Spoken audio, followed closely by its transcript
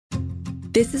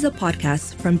This is a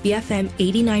podcast from BFM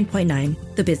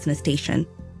 89.9, the business station.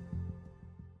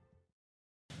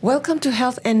 Welcome to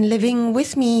Health and Living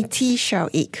with me, T. Xiao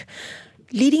Ik.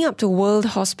 Leading up to World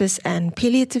Hospice and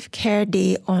Palliative Care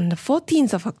Day on the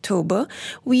 14th of October,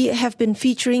 we have been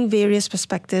featuring various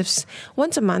perspectives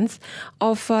once a month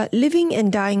of living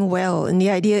and dying well. And the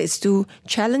idea is to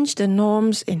challenge the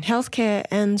norms in healthcare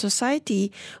and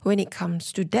society when it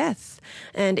comes to death.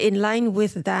 And in line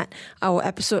with that, our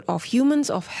episode of Humans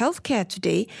of Healthcare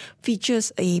today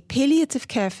features a palliative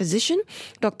care physician,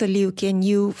 Dr. Liu Kian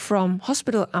Yu from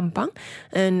Hospital Ampang.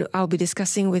 And I'll be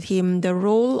discussing with him the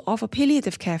role of a palliative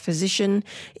care physician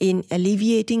in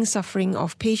alleviating suffering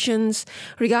of patients,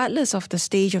 regardless of the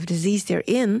stage of disease they're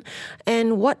in,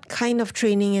 and what kind of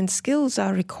training and skills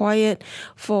are required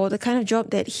for the kind of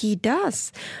job that he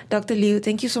does. Dr. Liu,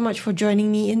 thank you so much for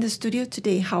joining me in the studio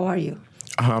today. How are you?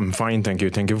 I'm fine, thank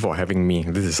you. Thank you for having me.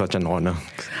 This is such an honor.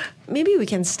 Maybe we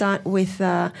can start with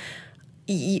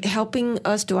helping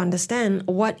us to understand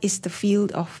what is the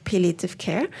field of palliative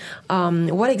care.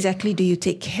 What exactly do you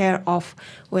take care of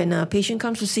when a patient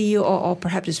comes to see you or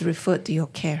perhaps is referred to your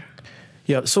care?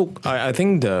 Yeah, so I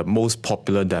think the most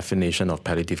popular definition of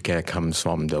palliative care comes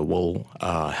from the World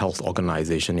Health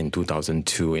Organization in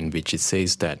 2002, in which it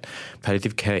says that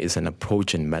palliative care is an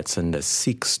approach in medicine that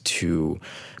seeks to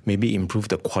maybe improve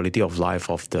the quality of life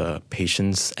of the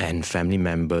patients and family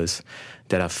members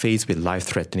that are faced with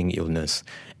life-threatening illness.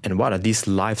 And what are these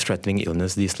life-threatening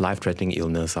illnesses? These life-threatening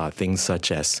illnesses are things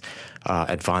such as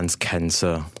advanced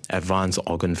cancer, advanced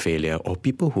organ failure, or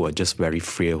people who are just very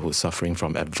frail, who are suffering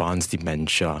from advanced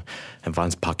dementia,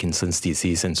 advanced Parkinson's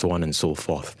disease, and so on and so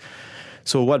forth.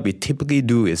 So what we typically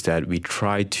do is that we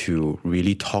try to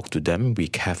really talk to them. We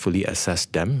carefully assess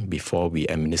them before we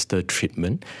administer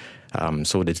treatment.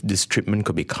 So that this treatment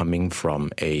could be coming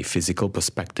from a physical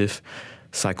perspective,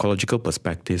 psychological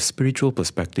perspective, spiritual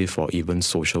perspective, or even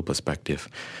social perspective.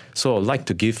 So I'd like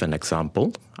to give an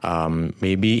example.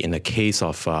 Maybe in the case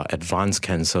of advanced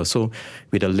cancer, so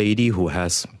with a lady who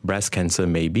has breast cancer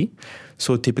maybe,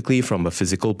 so typically from a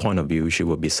physical point of view, she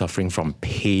will be suffering from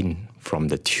pain from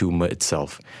the tumor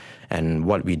itself. And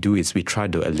what we do is we try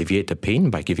to alleviate the pain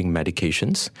by giving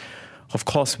medications. Of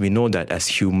course, we know that as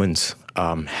humans,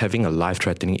 having a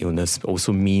life-threatening illness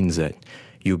also means that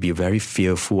you'll be very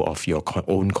fearful of your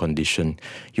own condition.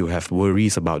 You have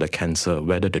worries about the cancer,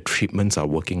 whether the treatments are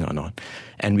working or not.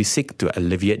 And we seek to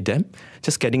alleviate them,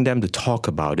 just getting them to talk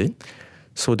about it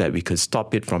so that we could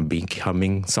stop it from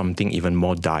becoming something even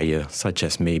more dire, such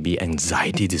as maybe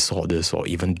anxiety disorders or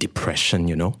even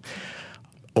depression,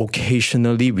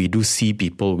 Occasionally, we do see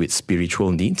people with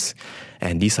spiritual needs,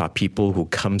 and these are people who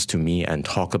comes to me and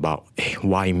talk about, hey,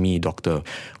 why me, doctor?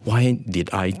 Why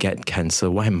did I get cancer?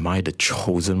 Why am I the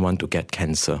chosen one to get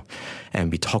cancer?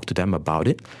 And we talk to them about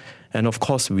it. And of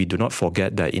course, we do not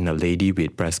forget that in a lady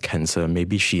with breast cancer,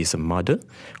 maybe she is a mother,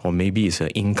 or maybe is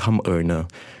an income earner.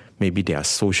 Maybe there are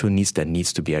social needs that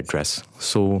needs to be addressed.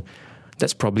 So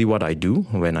that's probably what I do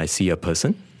when I see a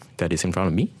person that is in front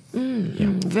of me.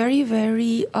 Very,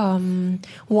 very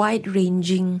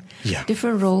wide-ranging,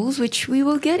 different roles, which we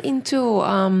will get into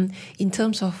in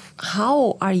terms of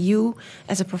how are you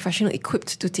as a professional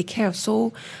equipped to take care of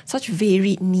such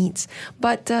varied needs.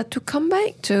 But to come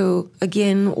back to,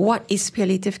 again, what is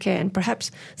palliative care and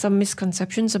perhaps some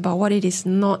misconceptions about what it is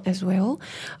not as well.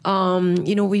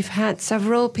 We've had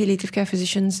several palliative care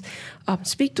physicians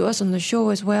speak to us on the show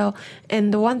as well.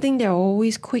 And the one thing they're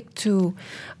always quick to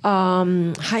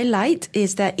highlight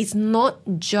is that it's not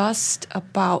just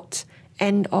about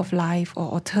end of life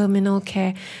or terminal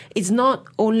care. It's not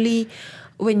only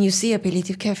when you see a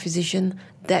palliative care physician,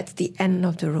 that's the end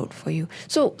of the road for you.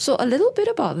 So a little bit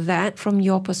about that from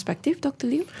your perspective, Dr.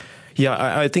 Liu?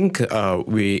 Yeah, I think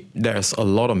there's a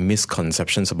lot of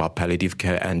misconceptions about palliative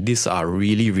care, and these are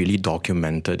really, really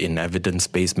documented in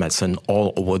evidence-based medicine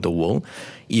all over the world,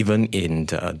 even in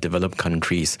the developed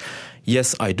countries.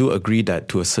 Yes, I do agree that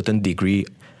to a certain degree,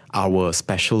 our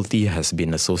specialty has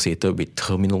been associated with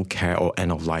terminal care or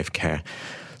end-of-life care.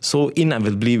 So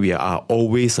inevitably, we are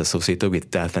always associated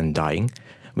with death and dying,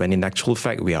 when in actual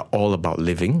fact, we are all about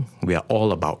living. We are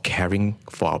all about caring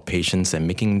for our patients and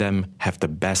making them have the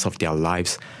best of their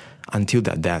lives until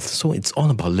their death. So it's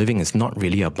all about living. It's not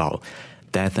really about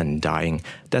death and dying.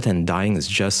 Death and dying is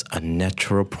just a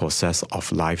natural process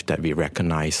of life that we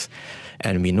recognize.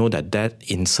 And we know that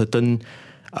in certain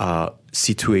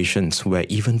situations where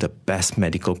even the best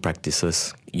medical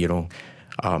practices,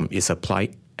 is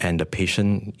applied and the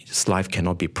patient's life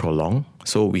cannot be prolonged.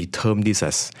 So we term this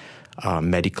as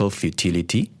medical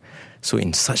futility. So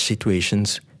in such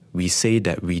situations, we say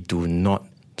that we do not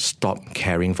stop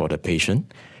caring for the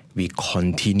patient. We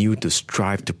continue to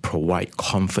strive to provide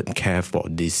comfort care for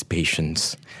these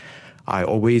patients. I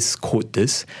always quote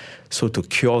this. So to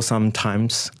cure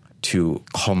sometimes, to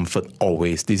comfort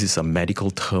always. This is a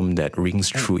medical term that rings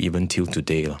true even till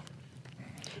today.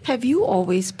 Have you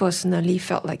always personally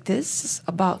felt like this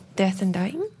about death and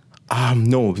dying?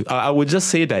 No, I would just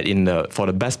say that for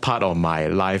the best part of my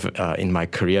life, in my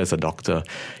career as a doctor,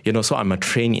 so I'm a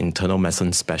trained internal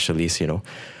medicine specialist,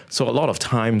 So a lot of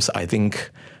times I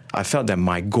think I felt that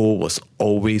my goal was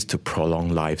always to prolong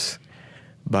lives.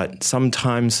 But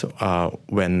sometimes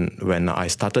when I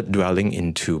started dwelling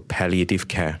into palliative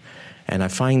care, and I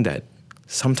find that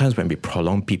sometimes when we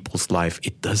prolong people's life,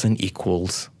 it doesn't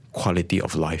equals quality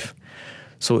of life.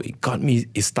 So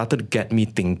it started to get me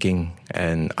thinking,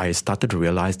 and I started to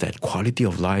realize that quality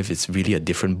of life is really a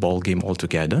different ballgame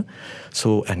altogether.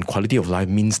 And quality of life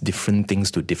means different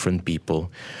things to different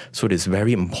people. So it is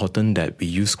very important that we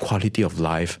use quality of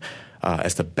life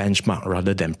as the benchmark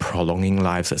rather than prolonging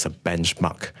lives as a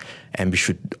benchmark. And we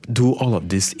should do all of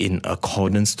this in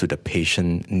accordance to the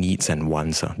patient needs and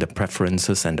wants, the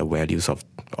preferences and the values of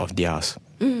theirs.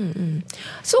 Mm-hmm.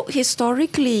 So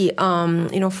historically,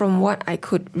 from what I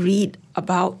could read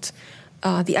about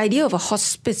the idea of a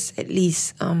hospice, at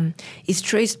least, is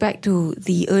traced back to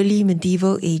the early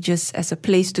medieval ages as a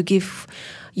place to give,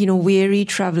 weary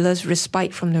travelers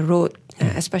respite from the road,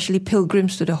 especially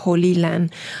pilgrims to the Holy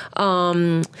Land.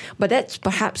 But that's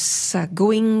perhaps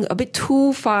going a bit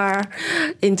too far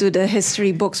into the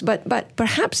history books. But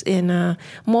perhaps in a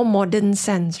more modern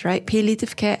sense, right?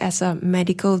 Palliative care as a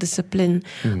medical discipline.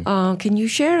 Can you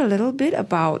share a little bit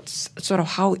about sort of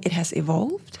how it has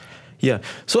evolved? Yeah,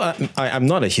 so I'm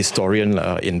not a historian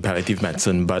in palliative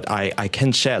medicine, but I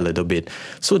can share a little bit.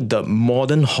 So the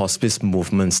modern hospice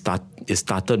movement is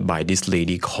started by this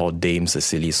lady called Dame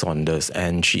Cecily Saunders,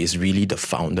 and she is really the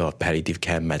founder of palliative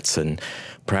care medicine,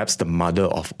 perhaps the mother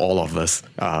of all of us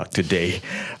today.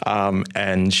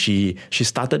 And she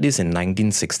started this in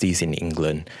 1960s in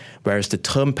England, whereas the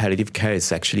term palliative care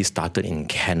is actually started in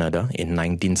Canada in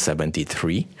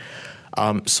 1973.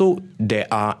 So there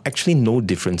are actually no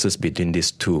differences between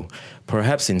these two.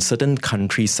 Perhaps in certain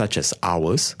countries such as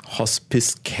ours,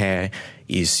 hospice care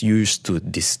is used to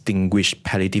distinguish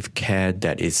palliative care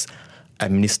that is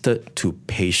administered to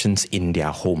patients in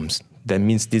their homes. That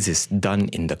means this is done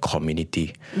in the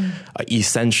community.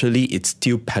 Essentially, it's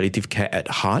still palliative care at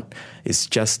heart. It's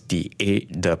just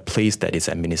the place that is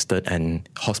administered. And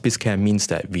hospice care means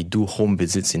that we do home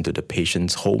visits into the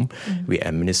patient's home. We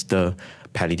administer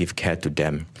palliative care to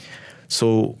them.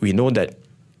 So we know that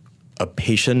a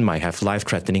patient might have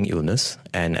life-threatening illness,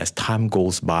 and as time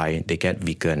goes by, they get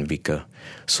weaker and weaker.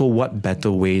 So what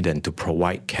better way than to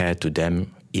provide care to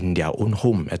them in their own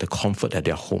home, at the comfort at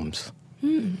their homes?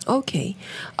 Okay.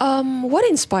 What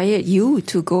inspired you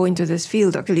to go into this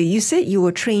field, Dr. Lee? You said you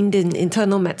were trained in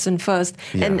internal medicine first,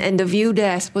 and the view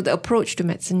there, I suppose, the approach to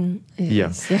medicine is...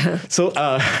 Yeah. So,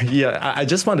 I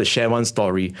just want to share one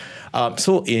story.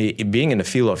 Being in the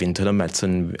field of internal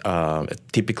medicine,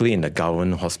 typically in the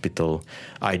government hospital,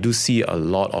 I do see a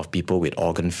lot of people with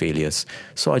organ failures.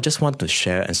 So I just want to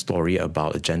share a story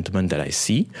about a gentleman that I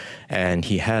see, and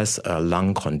he has a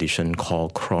lung condition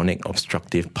called chronic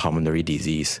obstructive pulmonary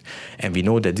disease. And we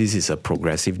know that this is a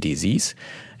progressive disease.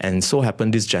 And so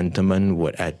happened this gentleman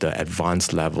was at the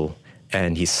advanced level,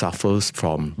 and he suffers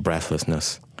from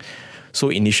breathlessness. So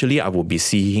initially, I will be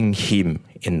seeing him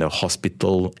in the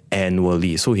hospital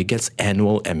annually. So he gets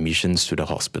annual admissions to the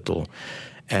hospital.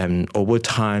 And over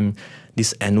time,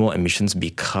 these annual admissions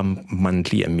become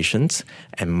monthly admissions,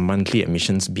 and monthly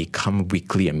admissions become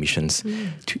weekly admissions,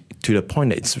 to the point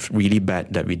that it's really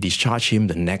bad that we discharge him.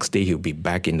 The next day, he'll be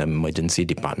back in the emergency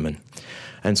department.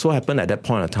 And so happened at that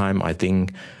point of time, I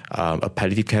think a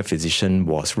palliative care physician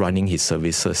was running his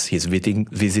services, his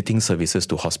visiting services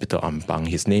to Hospital Ampang.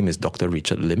 His name is Dr.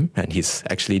 Richard Lim, and he's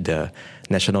actually the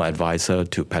National Advisor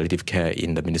to Palliative Care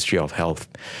in the Ministry of Health.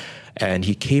 And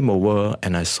he came over,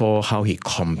 and I saw how he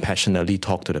compassionately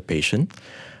talked to the patient.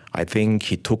 I think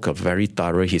he took a very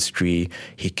thorough history.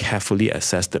 He carefully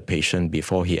assessed the patient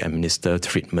before he administered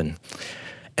treatment.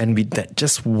 And with that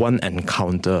just one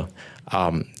encounter,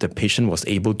 the patient was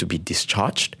able to be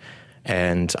discharged.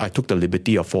 And I took the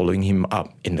liberty of following him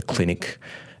up in the clinic.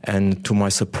 And to my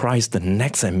surprise, the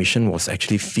next admission was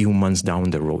actually a few months down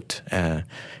the road.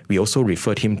 We also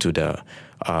referred him to the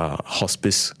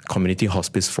community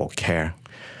hospice for care.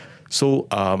 So,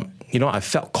 I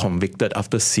felt convicted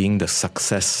after seeing the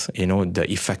success, the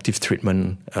effective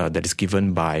treatment that is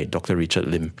given by Dr. Richard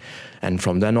Lim. And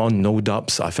from then on, no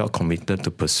doubts, I felt convicted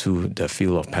to pursue the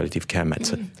field of palliative care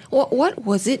medicine. What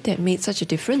was it that made such a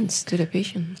difference to the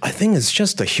patient? I think it's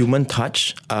just the human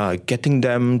touch, getting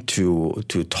them to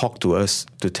talk to us,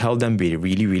 to tell them we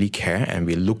really, really care and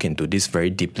we look into this very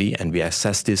deeply and we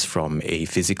assess this from a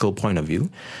physical point of view.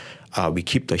 We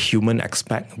keep the human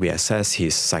aspect, we assess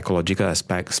his psychological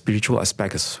aspect, spiritual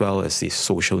aspect, as well as his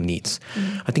social needs.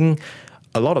 I think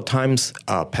a lot of times,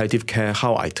 palliative care,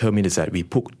 how I term it is that we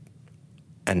put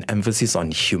an emphasis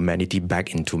on humanity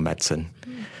back into medicine.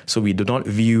 So we do not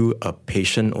view a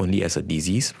patient only as a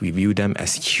disease, we view them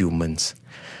as humans.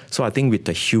 So I think with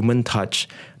the human touch,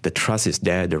 the trust is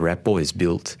there, the rapport is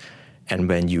built. And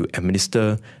when you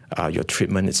administer your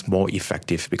treatment, it's more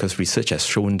effective because research has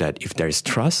shown that if there is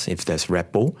trust, if there's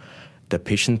rapport, the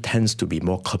patient tends to be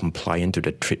more compliant to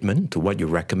the treatment, to what you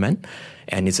recommend.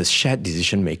 And it's a shared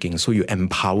decision making, so you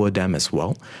empower them as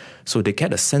well. So they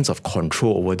get a sense of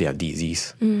control over their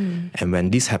disease. And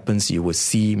when this happens, you will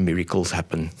see miracles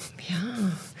happen.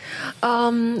 Yeah.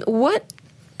 What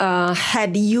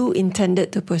had you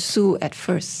intended to pursue at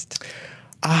first?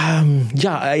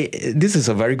 This is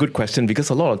a very good question because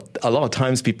a lot of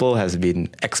times people has been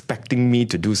expecting me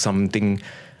to do something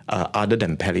other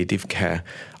than palliative care.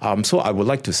 So I would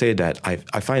like to say that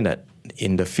I find that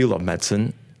in the field of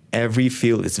medicine, every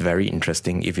field is very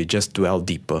interesting if you just dwell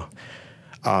deeper.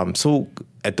 So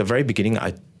at the very beginning,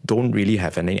 I don't really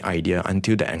have any idea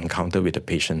until the encounter with the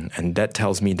patient. And that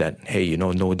tells me that, hey,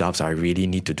 no doubts, I really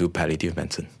need to do palliative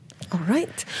medicine. All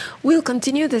right. We'll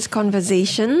continue this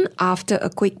conversation after a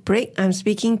quick break. I'm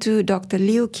speaking to Dr.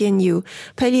 Liew Kien Yew,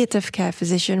 palliative care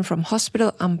physician from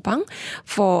Hospital Ampang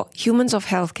for Humans of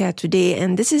Healthcare today.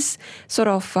 And this is sort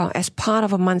of as part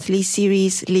of a monthly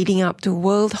series leading up to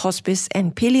World Hospice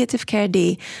and Palliative Care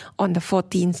Day on the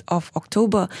 14th of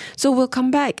October. So we'll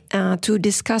come back to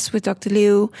discuss with Dr.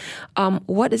 Liew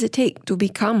what does it take to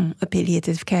become a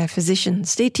palliative care physician.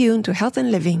 Stay tuned to Health and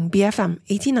Living, BFM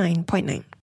 89.9.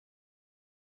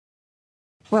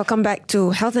 Welcome back to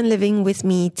Health and Living with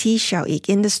me, T. Xiao Ik.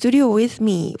 In the studio with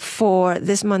me for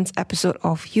this month's episode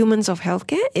of Humans of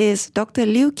Healthcare is Dr.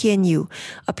 Liew Kien Yew,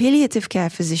 a palliative care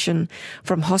physician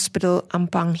from Hospital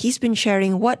Ampang. He's been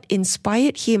sharing what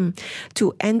inspired him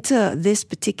to enter this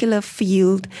particular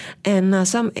field and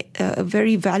some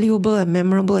very valuable and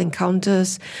memorable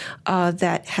encounters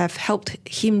that have helped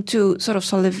him to sort of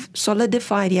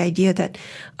solidify the idea that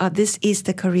this is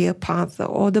the career path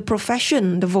or the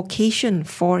profession, the vocation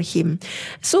for him.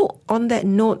 So on that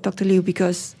note, Dr. Liew,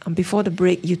 because before the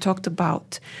break you talked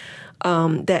about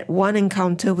that one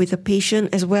encounter with a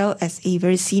patient as well as a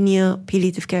very senior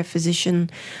palliative care physician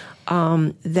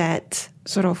that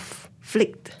sort of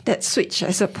flicked that switch,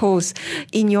 I suppose,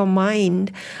 in your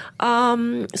mind.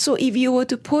 So if you were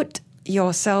to put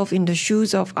yourself in the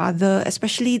shoes of other,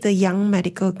 especially the young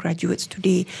medical graduates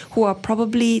today who are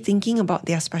probably thinking about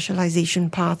their specialization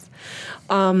path,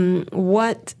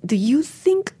 what do you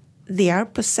think their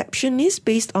perception is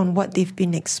based on what they've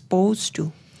been exposed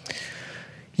to?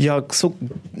 Yeah, so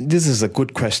this is a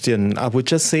good question. I would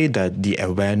just say that the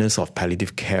awareness of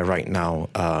palliative care right now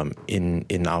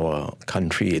in our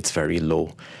country, it's very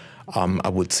low. I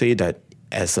would say that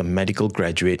as a medical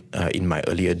graduate in my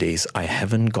earlier days, I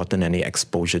haven't gotten any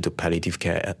exposure to palliative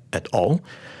care at all.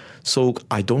 So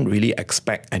I don't really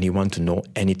expect anyone to know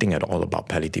anything at all about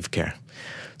palliative care.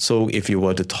 So if you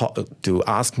were to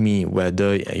ask me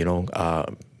whether,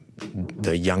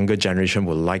 the younger generation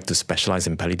would like to specialize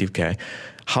in palliative care,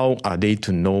 how are they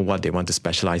to know what they want to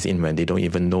specialize in when they don't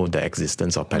even know the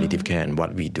existence of palliative care and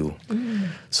what we do?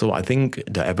 So I think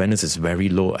the awareness is very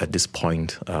low at this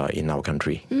point in our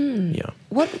country. Yeah.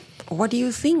 What do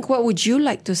you think? What would you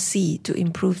like to see to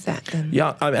improve that then?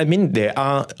 Yeah, I mean, there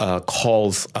are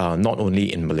calls not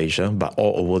only in Malaysia but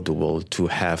all over the world to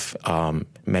have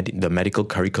the medical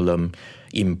curriculum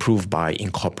improved by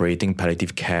incorporating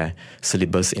palliative care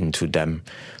syllabus into them.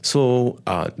 So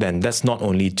then that's not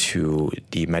only to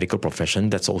the medical profession,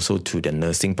 that's also to the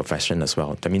nursing profession as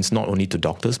well. That means not only to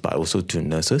doctors, but also to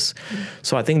nurses.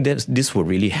 So I think this will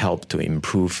really help to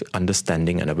improve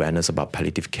understanding and awareness about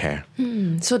palliative care.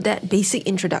 So that basic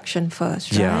introduction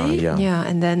first, Yeah, right? yeah. Yeah,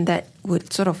 and then that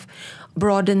would sort of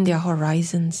broaden their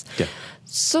horizons. Yeah.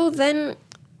 So then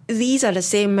these are the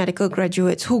same medical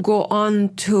graduates who go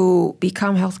on to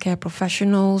become healthcare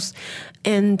professionals,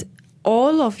 and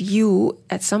all of you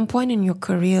at some point in your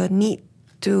career need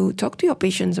to talk to your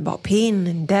patients about pain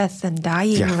and death and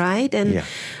dying, right? And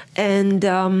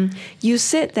you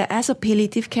said that as a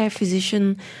palliative care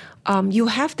physician, you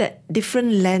have that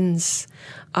different lens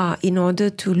in order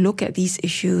to look at these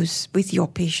issues with your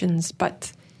patients.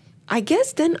 But I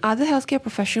guess then other healthcare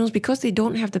professionals, because they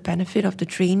don't have the benefit of the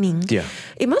training,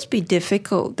 it must be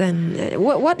difficult then.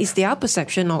 What is their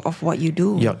perception of what you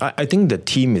do? Yeah, I think the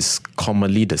theme is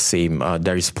commonly the same.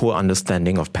 There is poor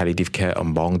understanding of palliative care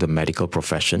among the medical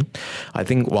profession. I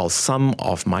think while some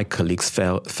of my colleagues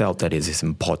felt that it is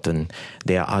important,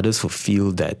 there are others who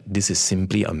feel that this is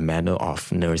simply a manner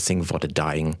of nursing for the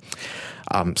dying.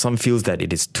 Some feels that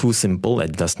it is too simple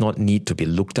and does not need to be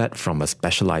looked at from a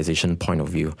specialization point of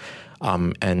view.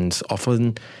 And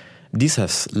often this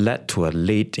has led to a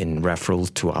late in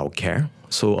referral to our care.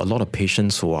 So a lot of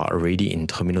patients who are already in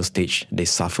terminal stage, they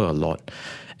suffer a lot.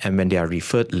 And when they are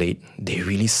referred late, they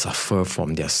really suffer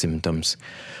from their symptoms.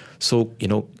 So,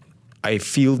 I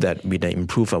feel that with the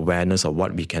improved awareness of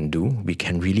what we can do, we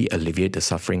can really alleviate the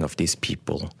suffering of these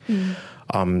people.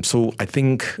 So I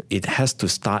think it has to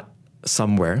start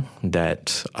somewhere,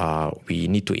 that we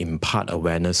need to impart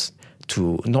awareness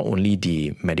to not only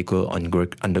the medical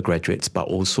undergraduates, but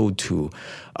also to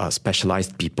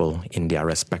specialized people in their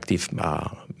respective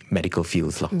medical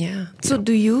fields. Yeah. So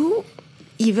do you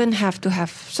even have to have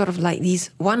sort of like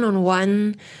these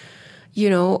one-on-one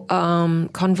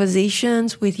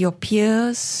conversations with your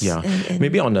peers? Yeah,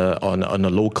 maybe on a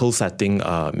local setting,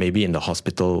 maybe in the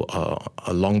hospital,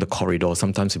 along the corridor,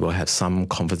 sometimes we will have some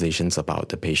conversations about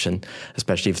the patient,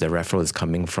 especially if the referral is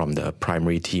coming from the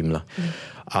primary team.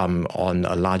 On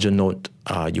a larger note,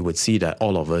 you would see that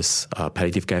all of us,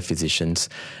 palliative care physicians,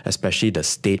 especially the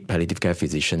state palliative care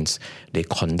physicians, they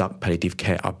conduct palliative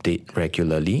care update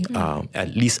regularly,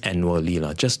 at least annually,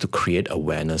 just to create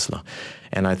awareness.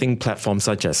 And I think platforms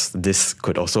such as this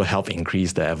could also help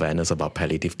increase the awareness about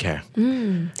palliative care.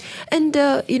 And,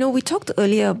 we talked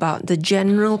earlier about the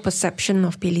general perception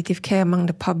of palliative care among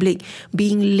the public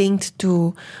being linked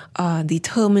to the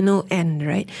terminal end,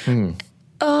 right?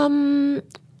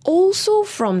 Also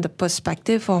from the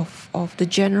perspective of the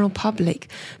general public,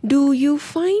 do you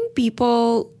find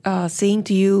people saying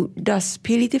to you, does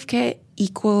palliative care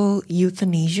equal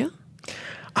euthanasia?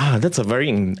 That's a very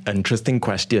interesting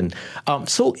question.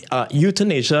 So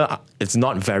euthanasia is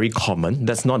not very common.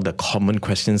 That's not the common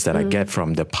questions that I get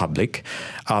from the public.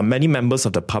 Many members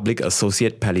of the public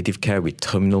associate palliative care with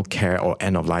terminal care or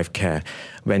end-of-life care,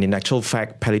 when in actual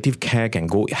fact, palliative care can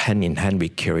go hand in hand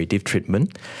with curative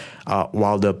treatment.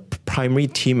 While the primary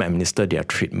team administer their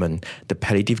treatment, the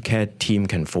palliative care team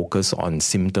can focus on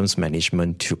symptoms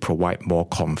management to provide more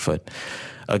comfort.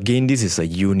 Again, this is a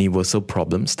universal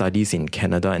problem. Studies in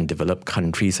Canada and developed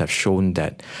countries have shown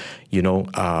that,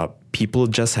 people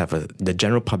the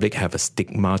general public have a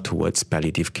stigma towards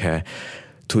palliative care,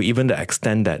 to even the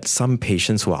extent that some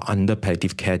patients who are under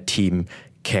palliative care team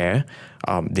care,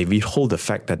 they withhold the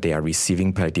fact that they are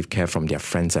receiving palliative care from their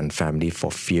friends and family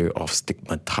for fear of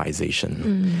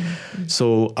stigmatization.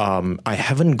 So I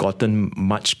haven't gotten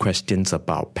much questions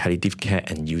about palliative care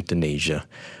and euthanasia,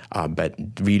 but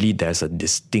really there's a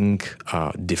distinct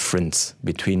difference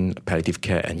between palliative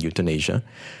care and euthanasia.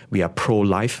 We are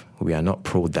pro-life, we are not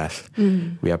pro-death.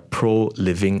 We are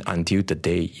pro-living until the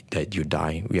day that you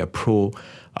die. We are pro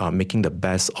making the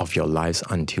best of your lives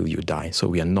until you die. So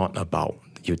we are not about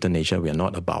euthanasia, we are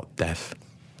not about death.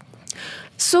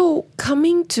 So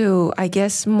coming to, I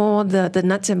guess, more the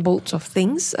nuts and bolts of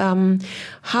things,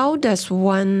 how does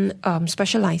one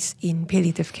specialize in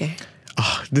palliative care?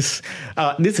 This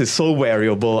is so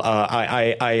variable.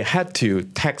 I had to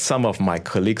text some of my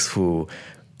colleagues who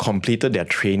completed their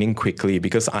training quickly,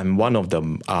 because I'm one of the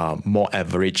more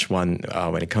average one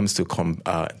when it comes to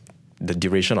the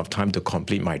duration of time to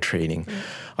complete my training.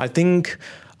 I think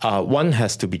one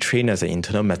has to be trained as an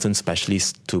internal medicine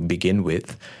specialist to begin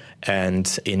with.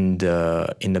 And in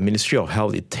the Ministry of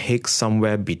Health, it takes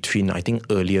somewhere between, I think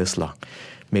earliest,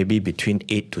 maybe between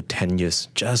 8 to 10 years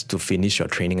just to finish your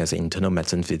training as an internal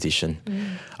medicine physician.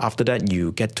 After that,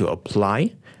 you get to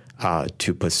apply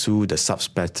to pursue the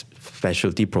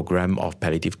subspecialty program of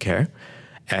palliative care.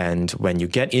 And when you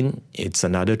get in, it's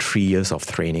another 3 years of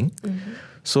training.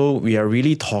 So we are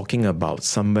really talking about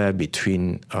somewhere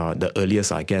between the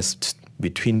earliest, I guess,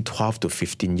 between 12 to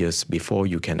 15 years before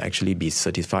you can actually be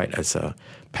certified as a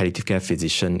palliative care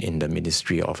physician in the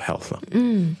Ministry of Health.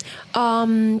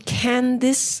 Can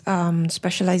this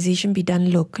specialization be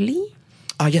done locally?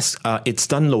 Yes, it's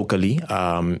done locally.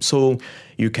 So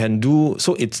you can do,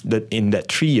 so it's in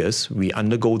that 3 years, we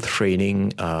undergo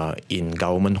training in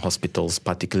government hospitals,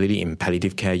 particularly in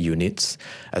palliative care units,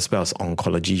 as well as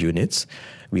oncology units.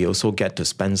 We also get to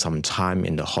spend some time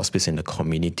in the hospice in the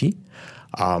community.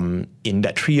 In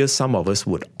that 3 years, some of us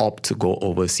would opt to go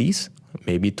overseas.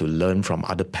 maybe to learn from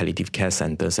other palliative care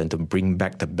centers and to bring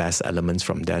back the best elements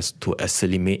from there to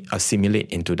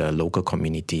assimilate into the local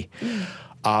community.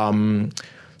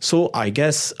 So I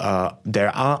guess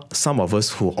there are some of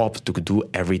us who opt to do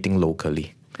everything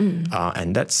locally.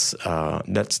 And that's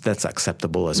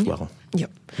acceptable as well.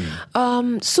 Yep.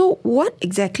 So what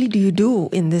exactly do you do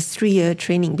in this 3-year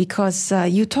training? Because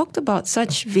you talked about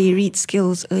such varied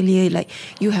skills earlier, like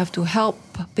you have to help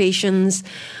patients,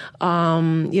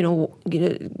 go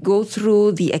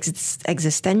through the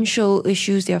existential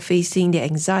issues they are facing, their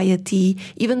anxiety,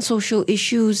 even social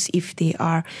issues if they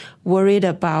are worried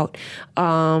about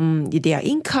their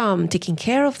income, taking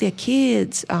care of their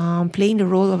kids, playing the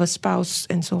role of a spouse,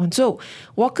 and so on. So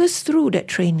walk us through that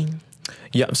training.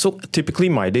 Yeah, so typically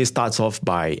my day starts off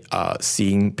by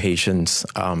seeing patients.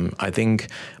 I think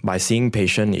by seeing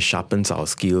patients, it sharpens our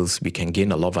skills. We can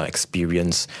gain a lot of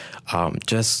experience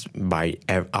just by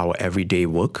our everyday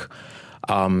work.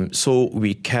 So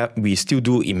we still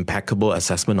do impeccable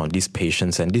assessment on these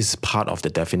patients, and this is part of the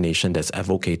definition that's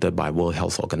advocated by World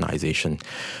Health Organization.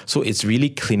 So it's really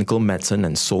clinical medicine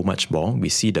and so much more. We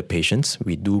see the patients,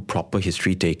 we do proper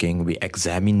history taking, we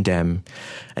examine them,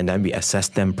 and then we assess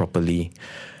them properly.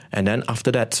 And then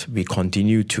after that, we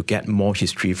continue to get more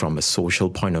history from a social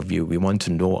point of view. We want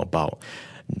to know about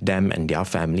them and their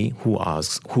family, who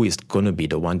is going to be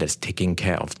the one that's taking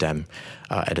care of them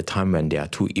at a time when they are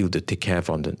too ill to take care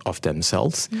of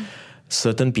themselves.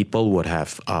 Certain people would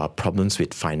have problems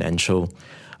with financial,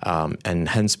 and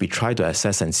hence we try to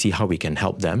assess and see how we can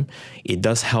help them. It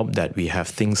does help that we have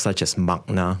things such as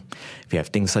Magna, we have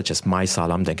things such as My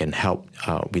Salam that can help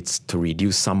to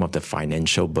reduce some of the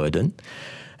financial burden.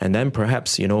 And then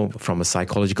perhaps, from a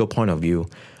psychological point of view,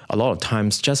 a lot of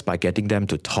times just by getting them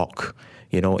to talk,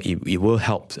 it will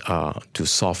help to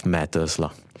solve matters.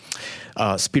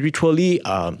 Spiritually,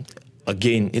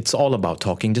 again, it's all about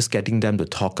talking, just getting them to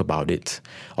talk about it.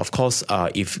 Of course,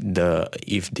 if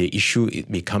the issue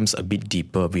becomes a bit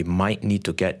deeper, we might need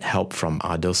to get help from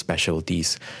other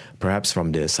specialties. Perhaps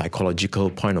from the psychological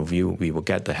point of view, we will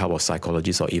get the help of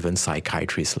psychologists or even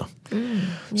psychiatrists.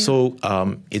 So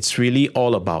it's really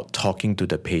all about talking to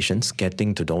the patients,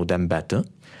 getting to know them better.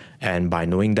 And by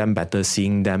knowing them better,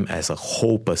 seeing them as a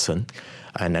whole person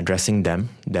and addressing them,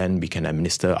 then we can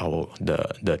administer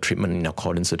the treatment in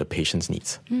accordance with the patient's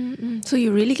needs. So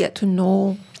you really get to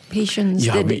know patients,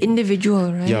 the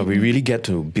individual, right? Yeah, we really get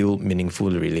to build meaningful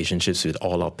relationships with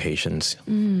all our patients.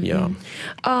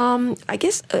 I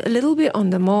guess a little bit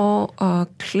on the more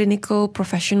clinical,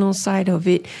 professional side of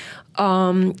it,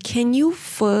 can you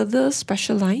further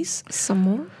specialize some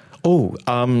more?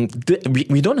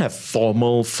 We don't have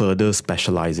formal further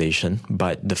specialization,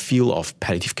 but the field of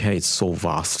palliative care is so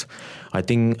vast. I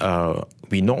think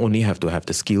we not only have to have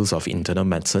the skills of internal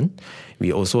medicine,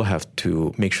 we also have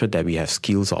to make sure that we have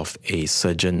skills of a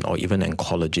surgeon or even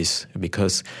oncologist,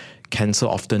 because cancer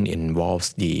often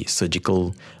involves the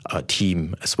surgical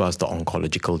team as well as the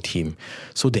oncological team.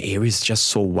 So the area is just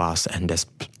so vast, and there's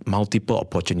multiple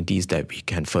opportunities that we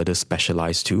can further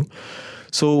specialize to.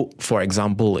 So, for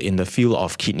example, in the field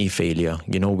of kidney failure,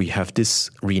 we have this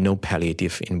renal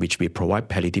palliative in which we provide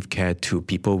palliative care to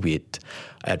people with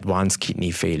advanced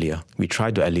kidney failure. We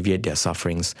try to alleviate their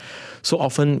sufferings. So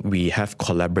often we have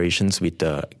collaborations with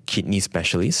the kidney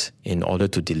specialists in order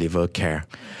to deliver care.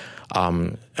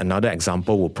 Another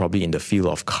example will probably in the field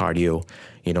of cardio.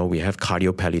 We have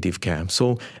cardio palliative care.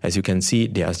 So as you can see,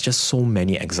 there are just so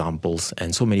many examples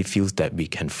and so many fields that we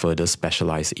can further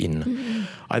specialize in.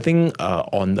 I think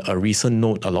on a recent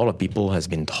note, a lot of people has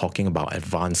been talking about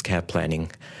advanced care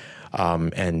planning.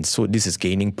 And so this is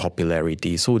gaining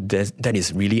popularity. So that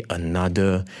is really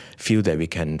another field that we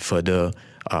can further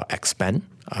expand.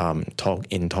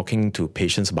 Talking to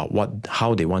patients about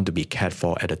how they want to be cared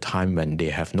for at a time when they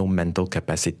have no mental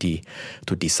capacity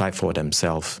to decide for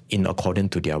themselves in accordance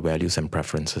to their values and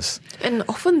preferences. And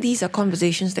often these are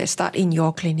conversations that start in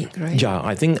your clinic, right? Yeah,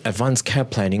 I think advanced care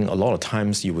planning, a lot of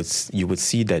times you would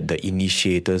see that the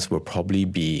initiators will probably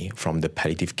be from the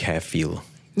palliative care field.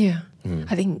 Yeah.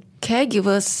 I think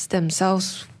caregivers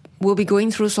themselves will be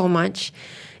going through so much.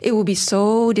 It will be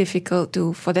so difficult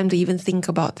for them to even think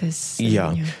about this.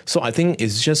 Yeah. So I think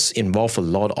it's just involved a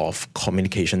lot of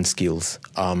communication skills.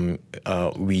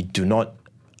 We do not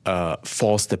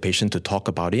force the patient to talk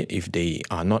about it if they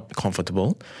are not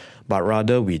comfortable, but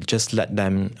rather we just let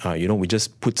them, we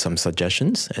just put some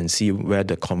suggestions and see where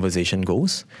the conversation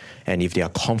goes. And if they are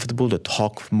comfortable to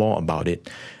talk more about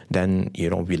it, then,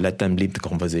 we let them lead the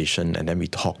conversation, and then we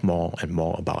talk more and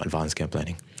more about advanced care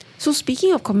planning. So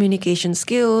speaking of communication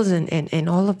skills and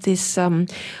all of this,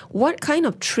 what kind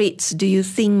of traits do you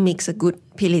think makes a good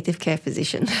palliative care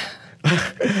physician?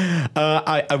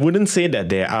 I wouldn't say that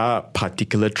there are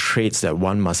particular traits that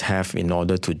one must have in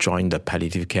order to join the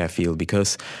palliative care field,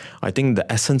 because I think the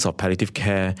essence of palliative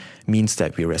care means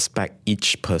that we respect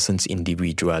each person's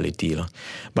individuality.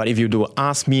 But if you do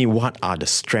ask me what are the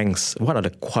strengths, what are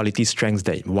the quality strengths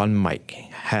that one might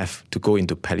have to go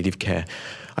into palliative care,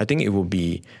 I think it will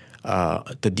be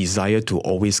the desire to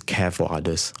always care for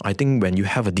others. I think when you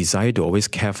have a desire to always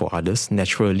care for others,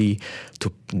 naturally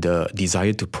the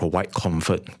desire to provide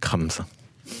comfort comes.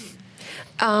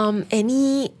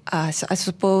 Any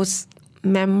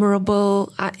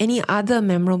other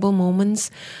memorable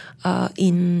moments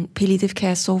in palliative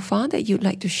care so far that you'd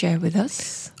like to share with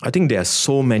us? I think there are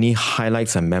so many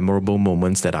highlights and memorable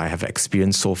moments that I have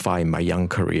experienced so far in my young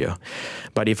career.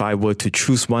 But if I were to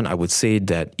choose one, I would say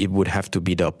that it would have to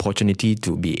be the opportunity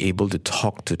to be able to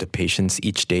talk to the patients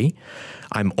each day.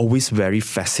 I'm always very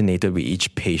fascinated with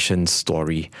each patient's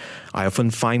story. I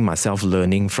often find myself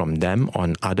learning from them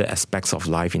on other aspects of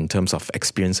life in terms of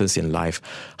experiences in life,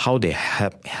 how they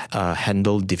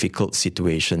handle difficult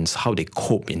situations, how they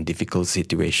cope in difficult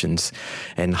situations,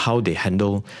 and how they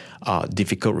handle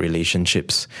difficult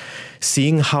relationships.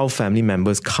 Seeing how family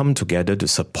members come together to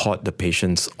support the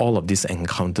patients, all of these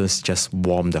encounters just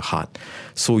warm the heart.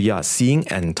 So yeah, seeing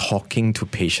and talking to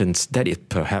patients, that is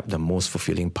perhaps the most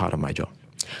fulfilling part of my job.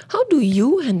 How do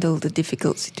you handle the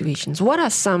difficult situations? What are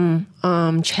some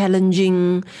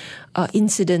challenging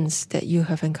incidents that you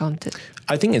have encountered?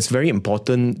 I think it's very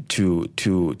important to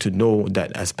know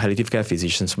that as palliative care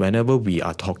physicians, whenever we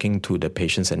are talking to the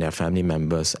patients and their family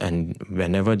members, and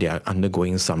whenever they are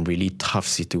undergoing some really tough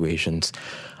situations,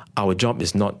 our job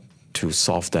is not to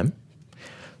solve them.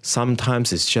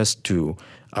 Sometimes it's just to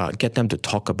get them to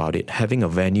talk about it, having a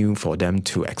venue for them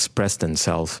to express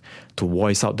themselves, to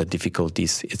voice out the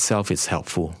difficulties itself is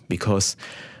helpful, because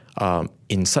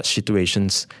in such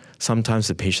situations, sometimes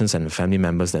the patients and the family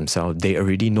members themselves, they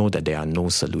already know that there are no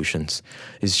solutions.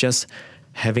 It's just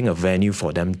having a venue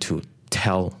for them to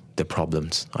tell the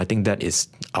problems. I think that is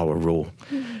our role.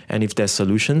 Mm-hmm. And if there's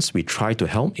solutions, we try to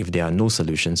help. If there are no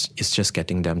solutions, it's just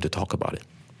getting them to talk about it.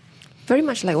 Very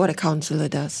much like what a counsellor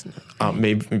does.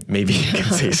 Maybe you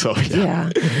can say so. Yeah.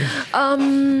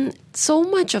 So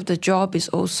much of the job is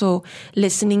also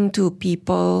listening to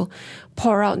people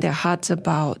pour out their hearts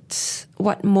about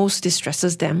what most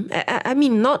distresses them. I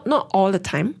mean, not all the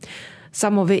time.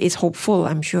 Some of it is hopeful,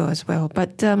 I'm sure, as well.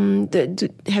 But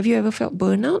have you ever felt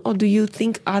burnout, or do you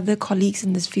think other colleagues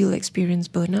in this field experience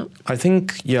burnout? I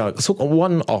think, yeah. So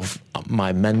one of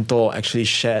my mentor actually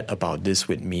shared about this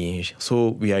with me. So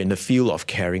we are in the field of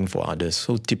caring for others.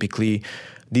 So typically,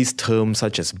 these terms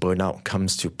such as burnout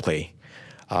comes to play.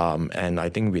 And I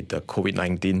think with the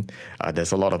COVID-19,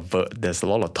 there's a lot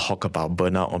of talk about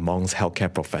burnout amongst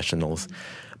healthcare professionals.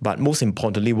 But most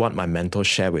importantly, what my mentor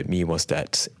shared with me was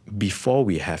that before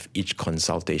we have each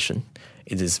consultation,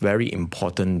 it is very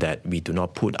important that we do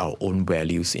not put our own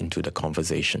values into the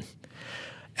conversation.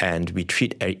 And we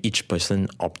treat each person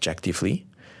objectively.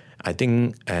 I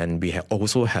think, and we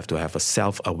also have to have a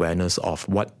self-awareness of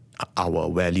what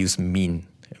our values mean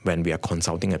when we are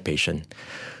consulting a patient.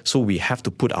 So we have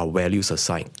to put our values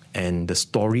aside, and the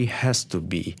story has to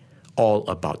be all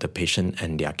about the patient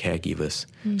and their caregivers.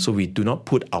 So we do not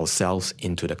put ourselves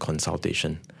into the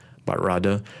consultation, but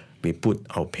rather we put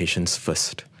our patients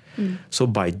first. So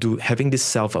by having this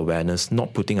self-awareness,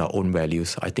 not putting our own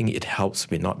values, I think it helps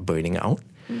with not burning out.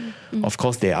 Of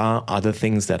course, there are other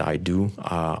things that I do.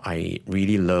 I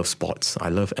really love sports. I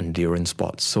love endurance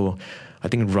sports. So I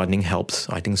think running helps,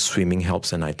 I think swimming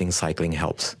helps, and I think cycling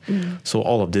helps. So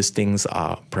all of these things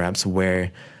are perhaps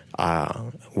where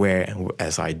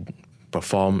as I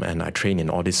perform and I train in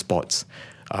all these sports,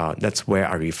 that's where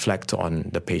I reflect on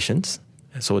the patients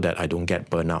so that I don't get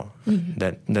burnout.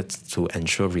 That's to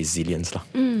ensure resilience.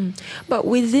 But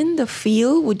within the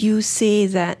field, would you say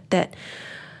that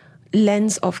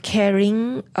lens of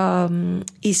caring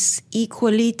is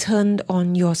equally turned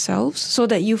on yourselves so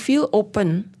that you feel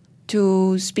open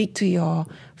to speak to your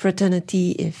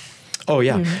fraternity if... Oh,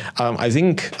 yeah. I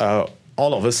think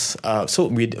all of us...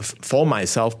 for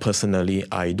myself personally,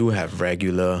 I do have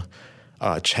regular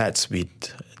chats with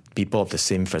people of the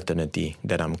same fraternity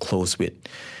that I'm close with,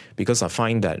 because I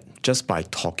find that just by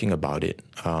talking about it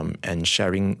and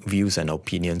sharing views and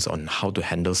opinions on how to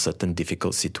handle certain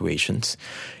difficult situations,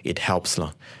 it helps.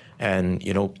 And,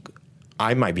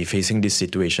 I might be facing this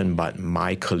situation, but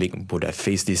my colleague would have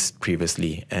faced this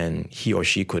previously, and he or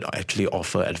she could actually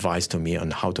offer advice to me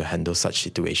on how to handle such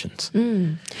situations.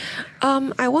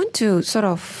 I want to sort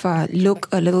of look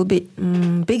a little bit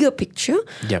bigger picture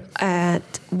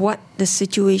at what the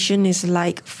situation is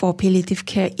like for palliative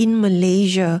care in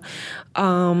Malaysia,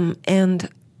 and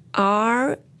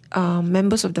are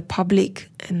members of the public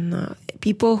and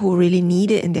people who really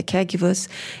need it and their caregivers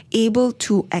able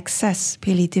to access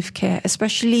palliative care,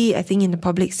 especially I think in the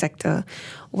public sector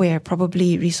where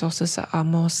probably resources are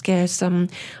more scarce.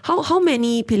 How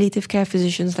many palliative care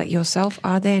physicians like yourself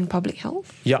are there in public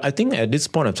health? Yeah, I think at this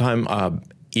point of time,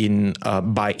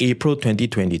 by April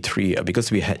 2023,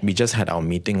 because we just had our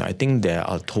meeting, I think there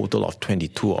are a total of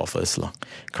 22 of us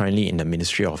currently in the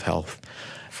Ministry of Health.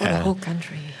 For the whole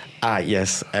country.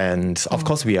 Yes, and of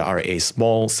course we are a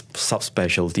small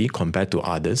subspecialty compared to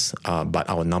others, but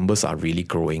our numbers are really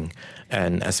growing.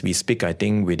 And as we speak, I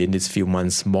think within these few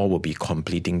months, more will be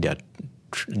completing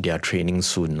their training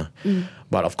soon.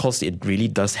 But of course, it really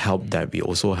does help that we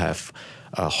also have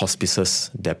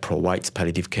hospices that provides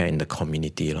palliative care in the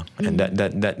community, and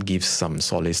that gives some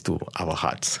solace to our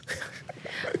hearts.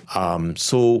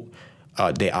 So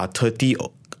there are 30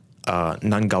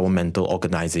 non-governmental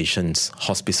organizations,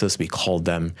 hospices we call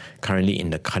them, currently in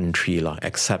the country,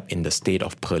 except in the state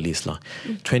of Perlis.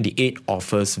 28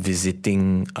 offers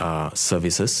visiting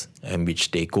services in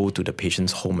which they go to the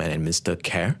patient's home and administer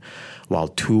care, while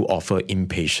 2 offer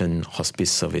inpatient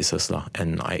hospice services.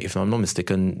 And if I'm not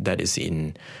mistaken, that is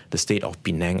in the state of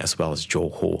Penang as well as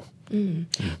Johor.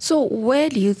 So where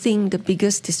do you think the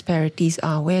biggest disparities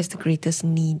are? Where is the greatest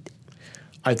need?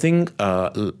 I think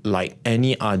like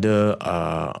any other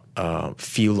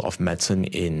field of medicine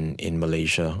in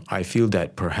Malaysia, I feel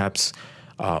that perhaps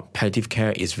palliative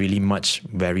care is really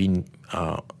very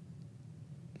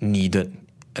needed,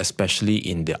 especially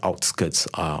in the outskirts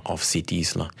of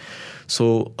cities.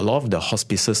 So a lot of the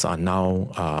hospices are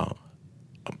now,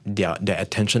 their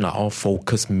attention are all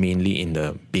focused mainly in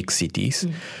the big cities,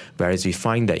 whereas we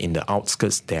find that in the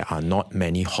outskirts, there are not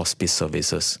many hospice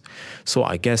services. So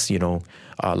I guess,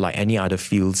 like any other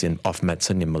fields of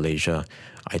medicine in Malaysia,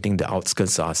 I think the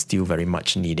outskirts are still very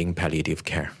much needing palliative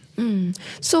care.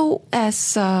 So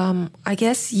as I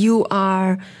guess you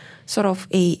are sort of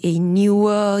a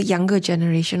newer, younger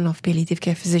generation of palliative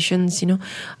care physicians,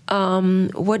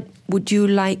 what would you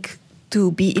like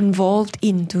to be involved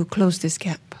in to close this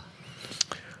gap?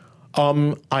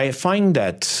 I find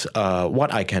that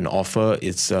what I can offer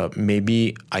is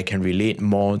maybe I can relate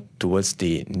more towards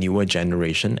the newer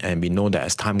generation, and we know that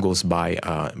as time goes by,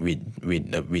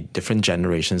 with different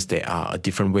generations, there are a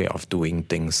different way of doing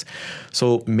things.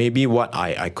 So maybe what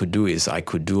I could do is I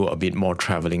could do a bit more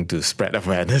traveling to spread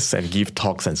awareness and give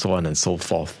talks and so on and so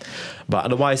forth. But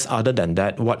otherwise, other than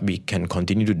that, what we can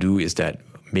continue to do is that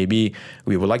maybe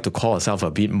we would like to call ourselves a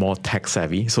bit more tech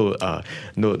savvy. So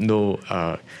no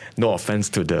offense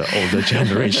to the older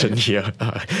generation here,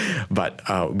 but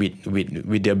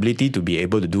with the ability to be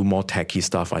able to do more techy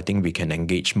stuff, I think we can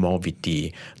engage more with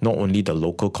not only the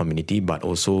local community but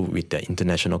also with the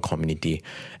international community.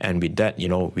 And with that,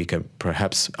 we can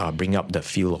perhaps bring up the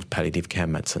field of palliative care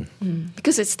medicine.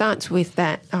 Because it starts with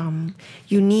that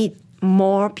you need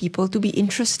more people to be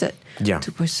interested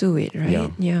to pursue it,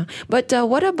 right? Yeah. But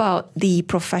what about the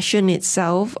profession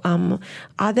itself?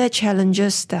 Are there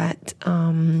challenges that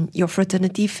your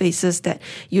fraternity faces that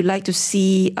you'd like to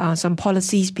see some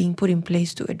policies being put in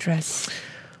place to address?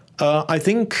 I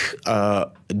think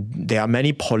there are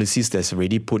many policies that's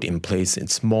already put in place.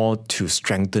 It's more to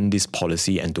strengthen this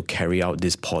policy and to carry out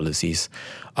these policies.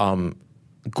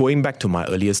 Going back to my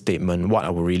earlier statement, what I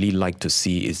would really like to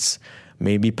see is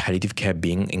maybe palliative care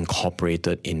being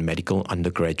incorporated in medical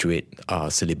undergraduate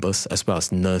syllabus as well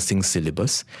as nursing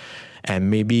syllabus.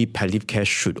 And maybe palliative care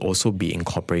should also be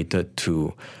incorporated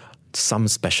to some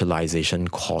specialization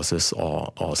courses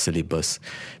or syllabus.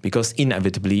 Because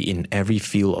inevitably in every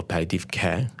field of palliative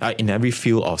care, in every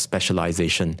field of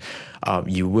specialization,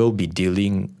 you will be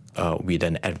dealing with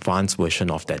an advanced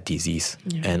version of that disease.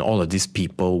 And all of these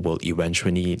people will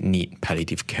eventually need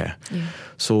palliative care.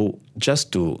 So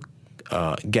just to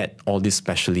get all these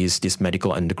specialists, these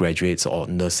medical undergraduates or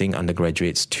nursing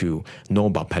undergraduates to know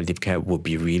about palliative care would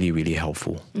be really, really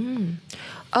helpful.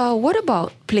 What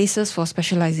about places for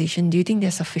specialization? Do you think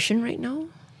they're sufficient right now?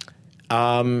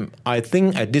 I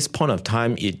think at this point of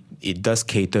time, it does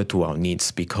cater to our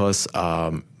needs because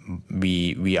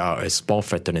we are a small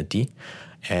fraternity,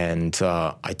 and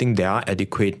I think there are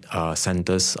adequate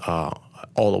centers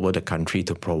all over the country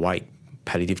to provide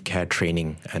palliative care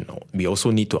training, and we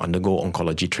also need to undergo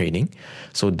oncology training.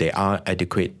 So they are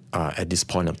adequate at this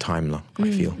point of time,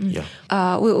 I feel. Yeah.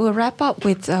 We'll wrap up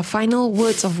with final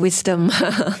words of wisdom,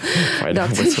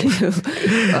 Dr. Liu.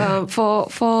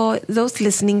 For those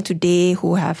listening today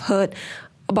who have heard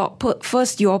about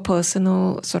first your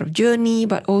personal sort of journey,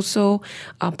 but also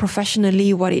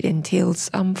professionally what it entails.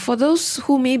 For those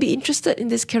who may be interested in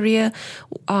this career,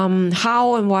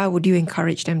 how and why would you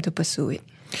encourage them to pursue it?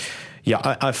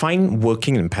 Yeah, I find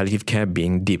working in palliative care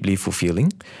being deeply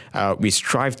fulfilling. We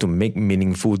strive to make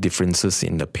meaningful differences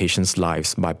in the patients'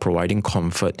 lives by providing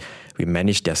comfort. We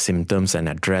manage their symptoms and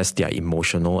address their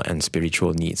emotional and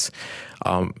spiritual needs.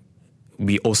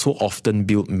 We also often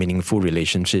build meaningful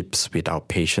relationships with our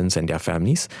patients and their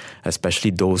families,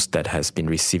 especially those that has been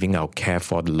receiving our care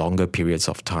for longer periods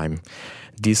of time.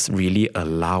 This really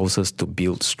allows us to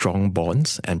build strong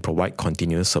bonds and provide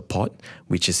continuous support,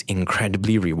 which is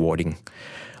incredibly rewarding.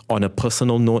 On a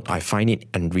personal note, I find it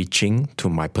enriching to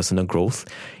my personal growth.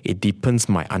 It deepens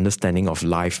my understanding of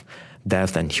life,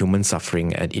 death, and human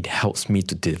suffering, and it helps me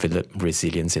to develop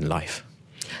resilience in life.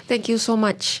 Thank you so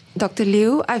much, Dr.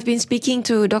 Liu. I've been speaking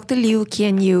to Dr. Liu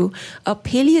Kian Yu, a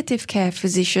palliative care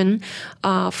physician,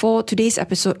 for today's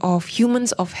episode of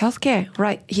Humans of Healthcare,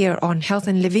 right here on Health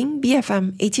and Living,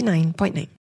 BFM 89.9.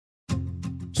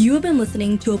 You have been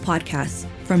listening to a podcast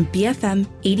from BFM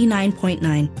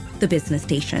 89.9, the business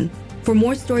station. For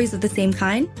more stories of the same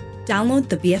kind, download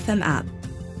the BFM app.